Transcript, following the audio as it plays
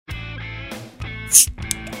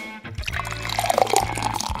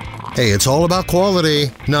Hey, it's all about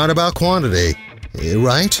quality, not about quantity.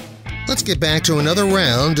 Right? Let's get back to another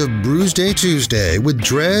round of Brews Day Tuesday with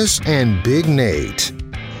Drez and Big Nate.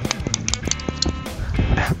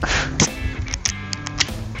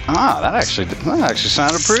 That actually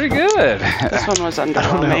sounded pretty good. This one was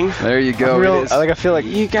underwhelming. There you go. I feel like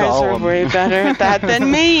You guys Gollum. are way better at that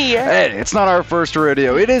than me. Hey, it's not our first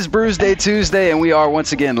rodeo. It is Brews Day Tuesday, and we are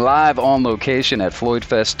once again live on location at Floyd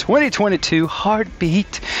Fest 2022.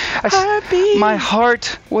 Heartbeat. Heartbeat. My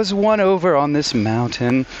heart was won over on this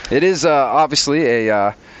mountain. It is obviously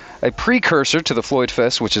a precursor to the Floyd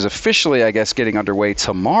Fest, which is officially, I guess, getting underway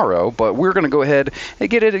tomorrow. But we're going to go ahead and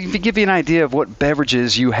give you an idea of what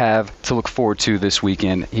beverages you have to look forward to this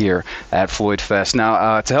weekend here at Floyd Fest.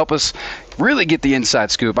 Now, to help us really get the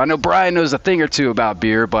inside scoop, I know Brian knows a thing or two about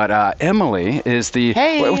beer, but Emily is the...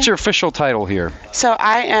 Hey. What's your official title here? So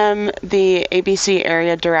I am the ABC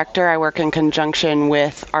area director. I work in conjunction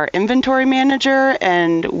with our inventory manager,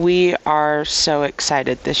 and we are so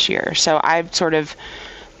excited this year. So I've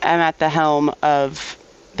I'm at the helm of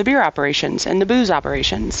the beer operations and the booze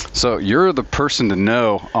operations. So you're the person to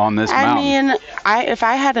know on this mountain. I mean, if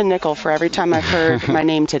I had a nickel for every time I've heard my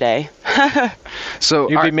name today. So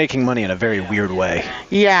You'd be making money in a very weird way.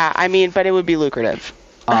 Yeah, I mean, but it would be lucrative.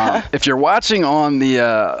 If you're watching on the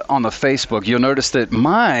Facebook, you'll notice that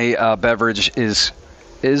my beverage is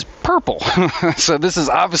purple. So this is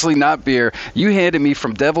obviously not beer. You handed me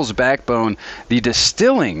from Devil's Backbone the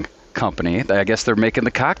distilling company. I guess they're making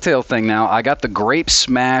the cocktail thing now. I got the Grape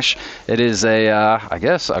Smash. It is a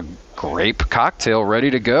grape cocktail ready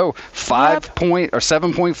to go.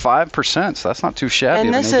 7.5%. So that's not too shabby.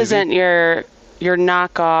 And this isn't your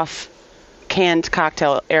knockoff canned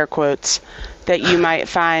cocktail, air quotes, that you might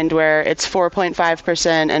find where it's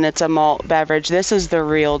 4.5% and it's a malt beverage. This is the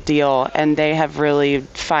real deal, and they have really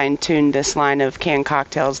fine-tuned this line of canned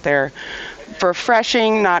cocktails. They're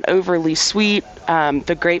refreshing, not overly sweet.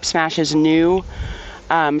 The Grape Smash is new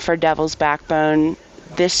for Devil's Backbone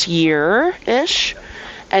this year-ish,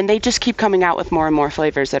 and they just keep coming out with more and more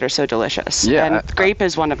flavors that are so delicious. Yeah, and grape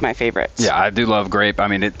is one of my favorites. Yeah, I do love grape. I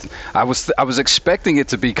mean, I was expecting it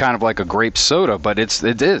to be kind of like a grape soda, but it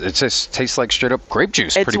just tastes like straight up grape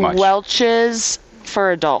juice, pretty much. It's Welch's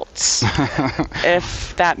for adults,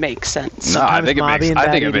 if that makes sense. No, I think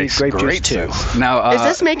it makes grape great juice too. sense. Now, Is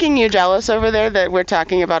this making you jealous over there that we're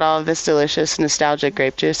talking about all of this delicious, nostalgic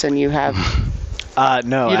grape juice and you have...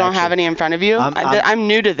 No, you don't have any in front of you? I'm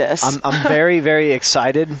new to this. I'm very, very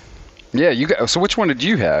excited. Yeah, so which one did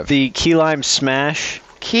you have? The Key Lime Smash.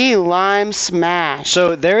 Key Lime Smash.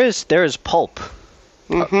 So there is pulp.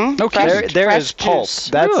 Mm-hmm. Okay. There fresh is pulp. juice.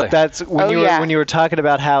 That's when yeah. when you were talking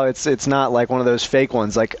about how it's not like one of those fake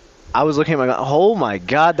ones. Like I was looking at oh my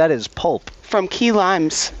god, that is pulp. From Key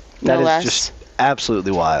Limes, no That is less. just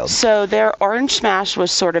absolutely wild. So their Orange Smash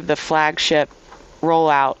was sort of the flagship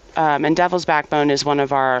rollout, and Devil's Backbone is one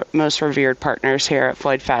of our most revered partners here at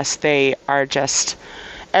Floyd Fest. They are just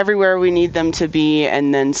everywhere we need them to be,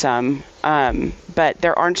 and then some. But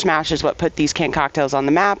their Orange Smash is what put these canned cocktails on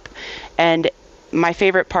the map, and my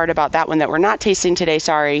favorite part about that one that we're not tasting today,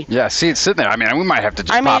 sorry. Yeah, see, it's sitting there. I mean, we might have to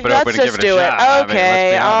just pop it open and give it a shot. Let's just do it.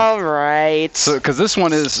 Okay, all right. So, because this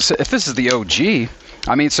one is, if this is the OG,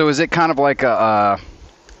 I mean, so is it kind of like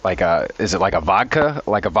is it like a vodka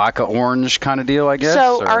orange kind of deal, I guess?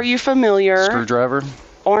 So, are you familiar? Screwdriver?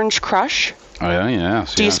 Orange Crush? Oh, yeah.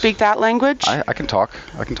 Do you speak that language? I can talk.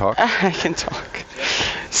 I can talk.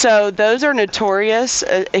 So those are notorious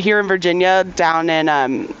here in Virginia, down in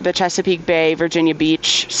the Chesapeake Bay, Virginia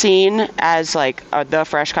Beach scene, as like the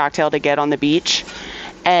fresh cocktail to get on the beach.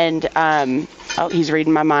 And he's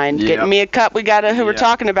reading my mind. Yep. Getting me a cup. We're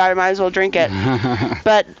talking about it. Might as well drink it.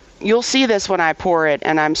 But you'll see this when I pour it,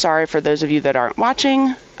 and I'm sorry for those of you that aren't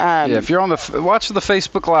watching. If you're on watch the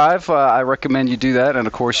Facebook Live, I recommend you do that, and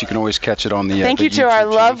of course you can always catch it on the. Thank the you to YouTube our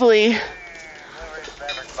channel. lovely.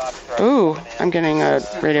 Ooh, I'm getting a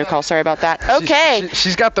radio call. Sorry about that. Okay.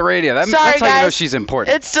 She's got the radio. That's Sorry, how you know guys. she's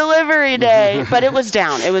important. It's delivery day, but it was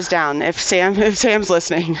down. It was down. If Sam's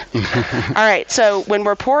listening. All right. So when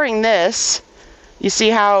we're pouring this, you see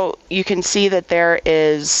how you can see that there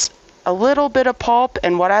is a little bit of pulp.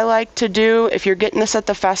 And what I like to do, if you're getting this at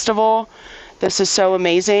the festival, this is so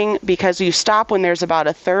amazing because you stop when there's about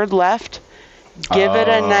a third left. Give it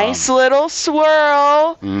a nice little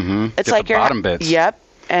swirl. Mm-hmm. It's Get like the bottom bits. Yep.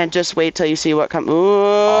 and just wait till you see what comes.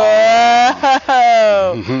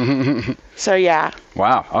 So yeah.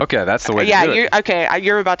 Wow. Okay, that's the way Yeah, to do it.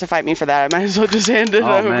 you're about to fight me for that. I might as well just hand it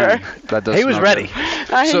Oh over. man, that does. He was smell ready.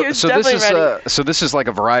 good. He was definitely ready. So this is like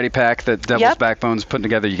a variety pack that Devil's Yep. Backbone's putting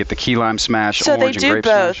together. You get the key lime smash, So they orange and do grape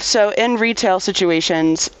both. smash. So in retail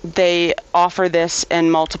situations, they offer this in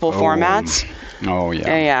multiple formats. Oh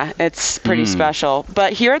yeah. Yeah, it's pretty special.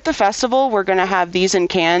 But here at the festival, we're going to have these in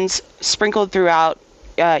cans sprinkled throughout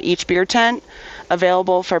each beer tent,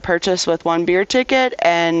 available for purchase with one beer ticket,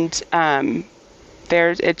 and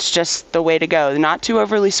it's just the way to go. Not too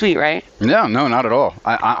overly sweet, right? Yeah, no, not at all.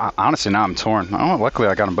 I honestly, now I'm torn. Oh, luckily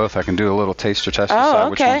I got them both. I can do a little taster test to decide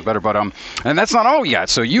which okay. one's better. But and that's not all yet.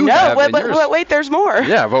 So you No, have in but yours. wait, there's more.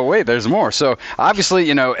 Yeah, but wait, there's more. So obviously,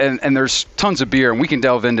 and there's tons of beer, and we can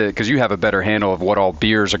delve into it because you have a better handle of what all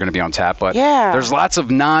beers are going to be on tap. But Yeah. there's lots of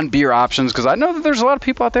non-beer options because I know that there's a lot of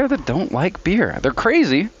people out there that don't like beer. They're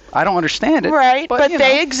crazy. I don't understand it. Right, but you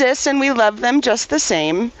they know. exist and we love them just the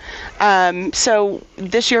same. So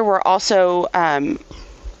this year we're also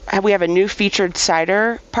we have a new featured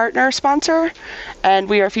cider partner sponsor, and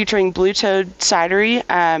we are featuring Blue Toad Cidery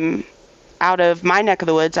out of my neck of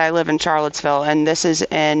the woods. I live in Charlottesville, and this is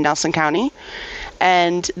in Nelson County.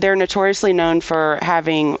 And they're notoriously known for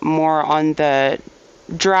having more on the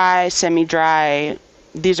dry, semi-dry.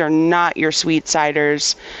 These are not your sweet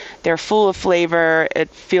ciders. They're full of flavor. It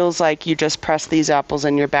feels like you just pressed these apples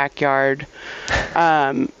in your backyard.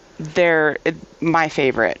 They're my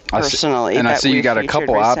favorite, personally. I see you we've got a featured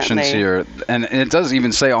couple options recently. here, and it does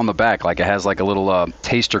even say on the back, like it has like a little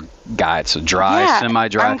taster guide, so dry, Yeah,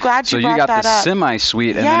 semi-dry. I'm glad so you you brought got that the up.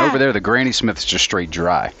 semi-sweet, and then over there the Granny Smith's just straight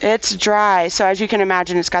dry. It's dry, so as you can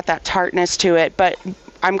imagine, it's got that tartness to it. But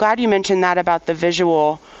I'm glad you mentioned that about the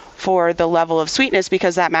visual for the level of sweetness,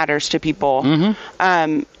 because that matters to people.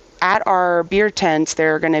 At our beer tents,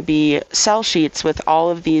 there are going to be sell sheets with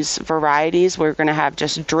all of these varieties. We're going to have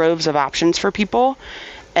just droves of options for people.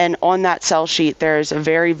 And on that sell sheet, there's a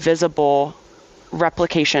very visible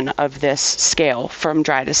replication of this scale from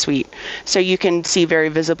dry to sweet. So you can see very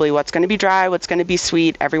visibly what's going to be dry, what's going to be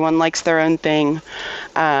sweet. Everyone likes their own thing.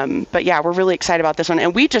 But yeah, we're really excited about this one.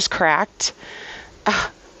 And we just cracked...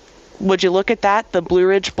 would you look at that? The Blue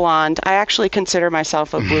Ridge Blonde. I actually consider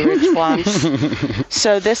myself a Blue Ridge Blonde.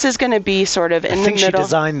 So this is going to be sort of in I think the she middle.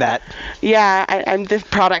 designed that. Yeah, I'm the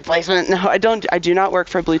product placement. No, I don't. I do not work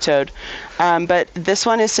for Blue Toad. But this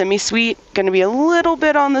one is semi-sweet. Going to be a little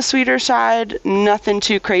bit on the sweeter side. Nothing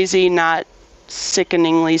too crazy. Not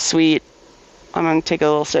sickeningly sweet. I'm going to take a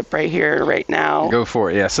little sip right here, right now. Go for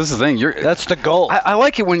it. Yes, this is the thing. That's the goal. I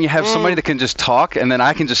like it when you have somebody that can just talk, and then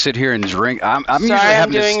I can just sit here and drink. I'm Sorry, usually I'm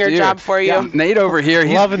having doing to your steer. job for you. Yeah, Nate over here,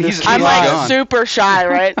 Loving this he's I'm Keep like on. super shy,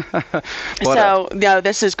 right? But, So, no,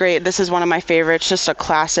 this is great. This is one of my favorites, just a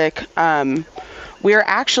classic. We're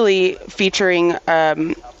actually featuring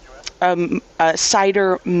a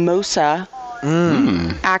cider mosa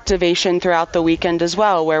activation throughout the weekend as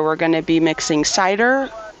well, where we're going to be mixing cider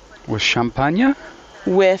with champagne.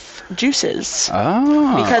 with juices.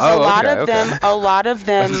 Oh, Because a lot of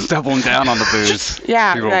them, Just doubling down on the booze.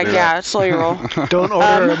 yeah, People like, do yeah, that. slow your roll. Don't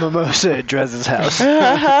order a mimosa at Drez's house.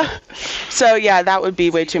 So yeah, that would be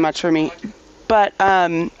way too much for me. But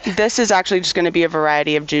this is actually just going to be a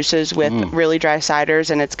variety of juices with really dry ciders,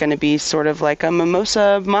 and it's going to be sort of like a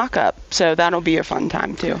mimosa mock-up. So that'll be a fun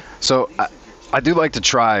time too. So I do like to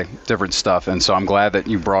try different stuff, and so I'm glad that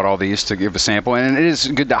you brought all these to give a sample. And it is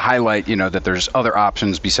good to highlight, that there's other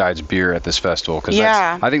options besides beer at this festival, because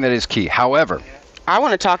I think that is key. However, I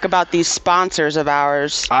want to talk about these sponsors of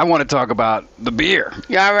ours. I want to talk about the beer.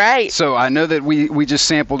 Yeah, right. So I know that we just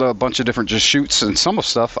sampled a bunch of different just shoots, and some of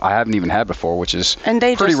stuff I haven't even had before, which is And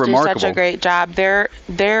they pretty just remarkable. do such a great job.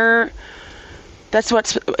 That's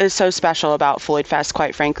what is so special about Floyd Fest,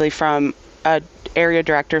 quite frankly, from a area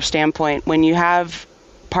director standpoint. When you have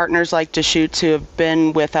partners like Deschutes who have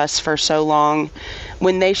been with us for so long,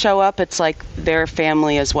 when they show up, it's like their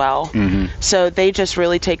family as well. So they just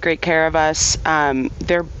really take great care of us.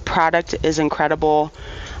 Their product is incredible.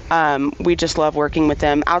 We just love working with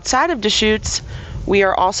them. Outside of Deschutes, we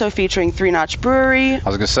are also featuring Three Notch Brewery. I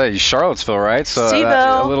was gonna say Charlottesville, right? So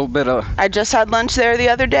Seaville. a little bit of. I just had lunch there the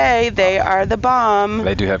other day. They are the bomb.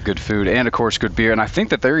 They do have good food and, of course, good beer. And I think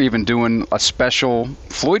that they're even doing a special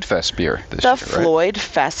Floyd Fest beer this The year, Floyd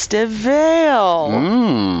Festival.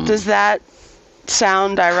 right? Does that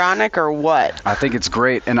sound ironic or what? I think it's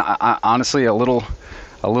great. And I honestly, a little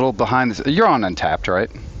behind this. You're on Untapped,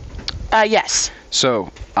 right? Yes.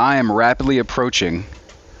 So I am rapidly approaching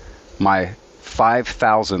my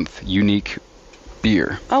 5,000th unique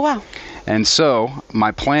beer. Oh, wow. And so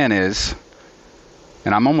my plan is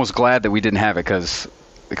and I'm almost glad that we didn't have it because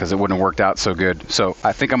it wouldn't have worked out so good. So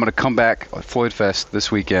I think I'm going to come back at Floyd Fest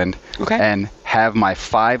this weekend and have my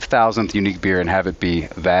 5,000th unique beer and have it be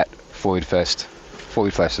that Floyd Fest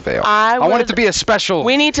Ale. I want it to be a special.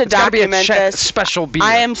 We need to document this. Special beer.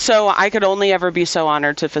 I could only ever be so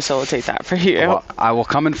honored to facilitate that for you. Well, I will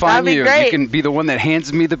come and find you. Great. You can be the one that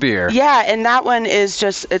hands me the beer. Yeah, and that one is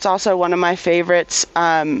it's also one of my favorites.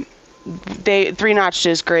 Three Notched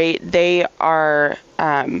is great. They are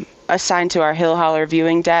assigned to our Hill Holler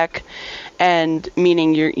viewing deck, and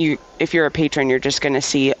meaning if you're a patron, you're just going to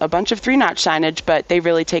see a bunch of Three Notch signage, but they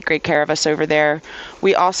really take great care of us over there.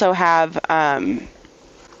 We also have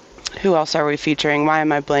who else are we featuring? Why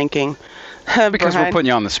am I blanking? Because we're putting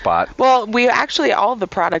you on the spot. Well, we actually, all of the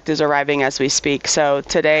product is arriving as we speak. So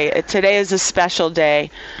today is a special day.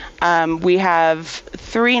 We have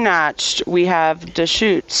Three Notched, we have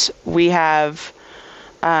Deschutes, we have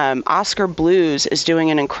Oscar Blues is doing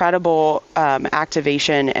an incredible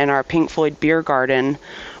activation in our Pink Floyd Beer Garden,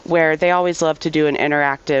 where they always love to do an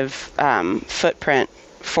interactive footprint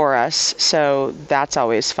for us. So that's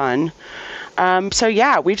always fun. So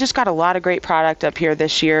yeah, we just got a lot of great product up here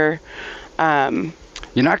this year. You're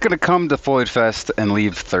not going to come to Floyd Fest and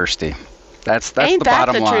leave thirsty. That's Ain't the that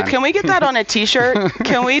bottom the line. truth? Can we get that on a T-shirt?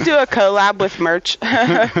 Can we do a collab with merch?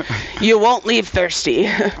 You won't leave thirsty.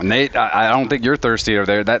 Nate, I don't think you're thirsty over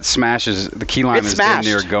there. That smashes. The key lime is damn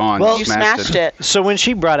near gone. Well, you smashed it. So when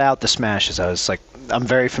she brought out the smashes, I was like, I'm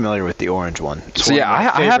very familiar with the orange one. So yeah,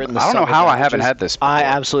 I don't know how I haven't had this before. I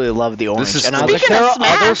absolutely love the orange. This is and I was like, there are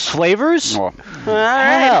other flavors? Well, All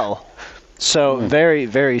right. Hell. So very,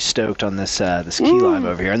 very stoked on this this key lime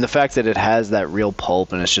over here, and the fact that it has that real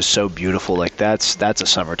pulp and it's just so beautiful. Like that's a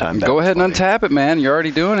summertime. Go ahead and untap it, man. You're already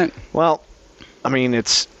doing it. Well, I mean,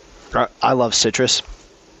 I love citrus.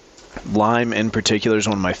 Lime in particular is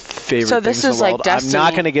one of my favorite So this things is in the like world. I'm destiny.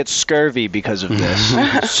 not going to get scurvy because of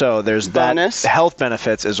this. So there's Bonus. that health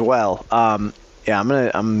benefits as well. Yeah,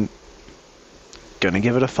 I'm gonna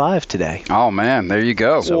give it a 5 today. Oh man, there you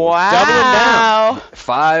go. Wow.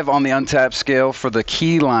 5 on the untapped scale for the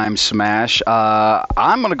key lime smash.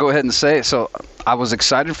 I'm gonna go ahead and say so. I was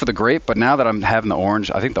excited for the grape, but now that I'm having the orange,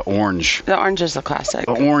 I think the orange is the classic.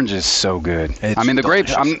 The orange is so good. It's I mean, the grape.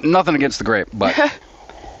 delicious. I'm nothing against the grape, but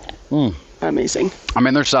Amazing. I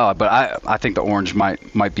mean they're solid. But I think the orange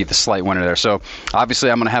might be the slight winner there. So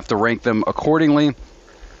obviously I'm gonna have to rank them accordingly.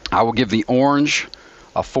 I will give the orange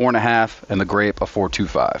a 4.5 and the grape a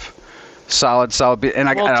 4.25. Solid beer, and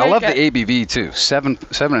I love the ABV too.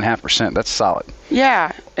 7.5%. That's solid.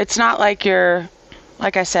 Yeah, it's not like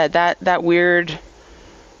like I said, that weird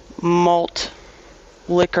malt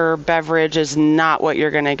liquor beverage is not what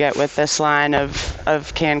you're gonna get with this line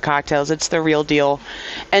of canned cocktails. It's the real deal.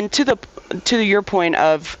 And to your point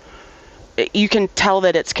of, you can tell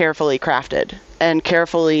that it's carefully crafted and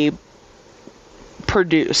carefully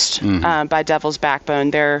produced by Devil's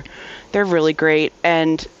Backbone. They're really great,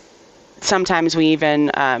 and sometimes we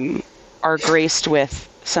even are graced with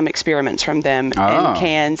some experiments from them in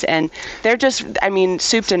cans, and they're just, I mean,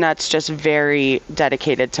 Soup to Nuts just very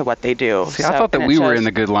dedicated to what they do. See, I thought that we were in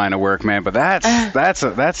the good line of work, man, but that's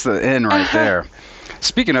the end right there.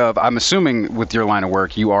 Speaking of, I'm assuming with your line of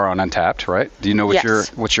work, you are on Untapped, right? Do you know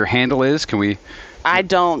what your handle is? Can we? I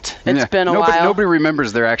don't. It's been a while. Nobody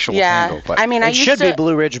remembers their actual handle. But I mean, It should be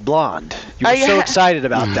Blue Ridge Blonde. You were so excited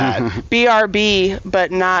about that. BRB,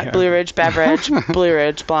 but not Blue Ridge Beverage, Blue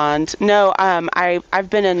Ridge Blonde. No, I've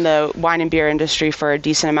been in the wine and beer industry for a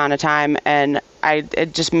decent amount of time, and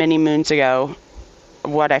just many moons ago,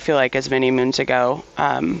 what I feel like is many moons ago,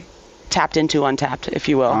 tapped into Untapped, if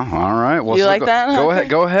you will. Oh, all right. Well, you like that?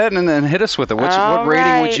 Go ahead and then hit us with it. What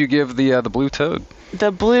rating would you give the Blue Toad? The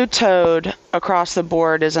Blue Toad across the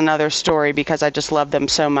board is another story because I just love them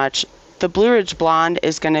so much. The Blue Ridge Blonde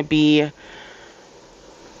is going to be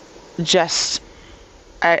just,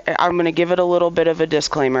 I'm going to give it a little bit of a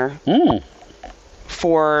disclaimer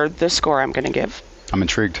for the score I'm going to give. I'm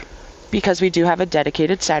intrigued. Because we do have a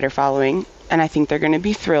dedicated cider following, and I think they're going to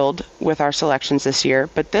be thrilled with our selections this year.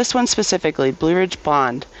 But this one specifically, Blue Ridge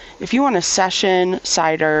Blonde, if you want a session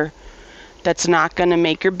cider that's not going to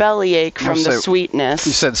make your belly ache from the sweetness.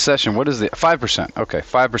 You said session. What is the 5%? Okay,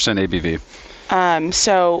 5% ABV.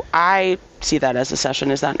 So I see that as a session.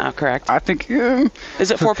 Is that not correct? I think. Is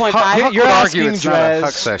it 4.5? You're asking it's not a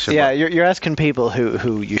Huck session. Yeah, you're asking people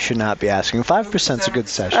who you should not be asking. 5% is a good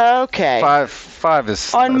session. Okay. Five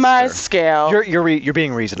is on my fair. scale. You're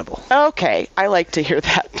being reasonable. Okay, I like to hear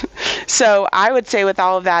that. So I would say with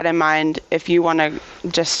all of that in mind, if you want to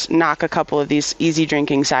just knock a couple of these easy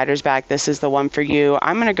drinking ciders back, this is the one for you.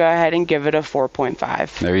 I'm going to go ahead and give it a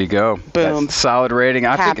 4.5. There you go. Boom. That's a solid rating.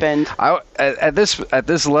 I Happened. think at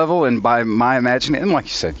this level, and by my imagining, and like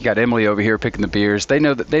you said, you got Emily over here picking the beers. They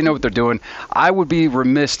know what they're doing. I would be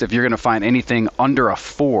remiss if you're going to find anything under a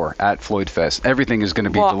 4 at Floyd Fest. Everything is going to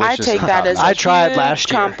be delicious. I take that as I a tried huge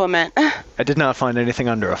last year. compliment. I did not find anything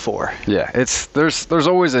under a 4. Yeah, there's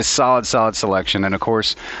always a solid selection, and of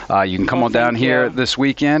course you can come on down here this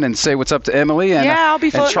weekend and say what's up to Emily, and I'll be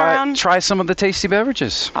floating and around. try some of the tasty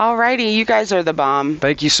beverages. Alrighty, you guys are the bomb.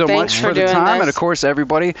 Thank you so Thanks much for for the doing time, this. and of course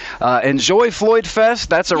everybody enjoy Floyd Fest.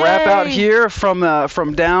 That's a wrap out Yay. here from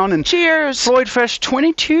down and Cheers. Floyd Fest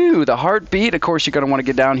 22, the heartbeat. Of course, you're going to want to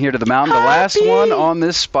get down here to the mountain. The last one on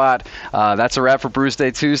this spot. That's a wrap for Brews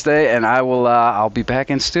Day Tuesday, and I'll be back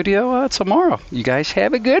in studio tomorrow. You guys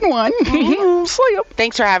have a good one. See ya.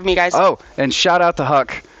 Thanks for having me, guys. Oh, and shout out to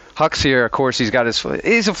Huck. Huck's here. Of course, he's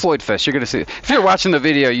a Floyd Fest. You're going to see. If you're watching the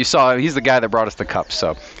video, you saw him. He's the guy that brought us the cups.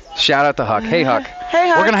 So shout out to Huck. Hey, Huck. Hey,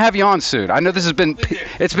 Huck. We're going to have you on soon. I know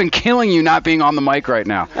it's been killing you not being on the mic right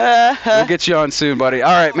now. We'll get you on soon, buddy.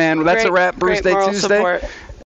 All right, man. That's a wrap. Bruce Day moral Tuesday. support.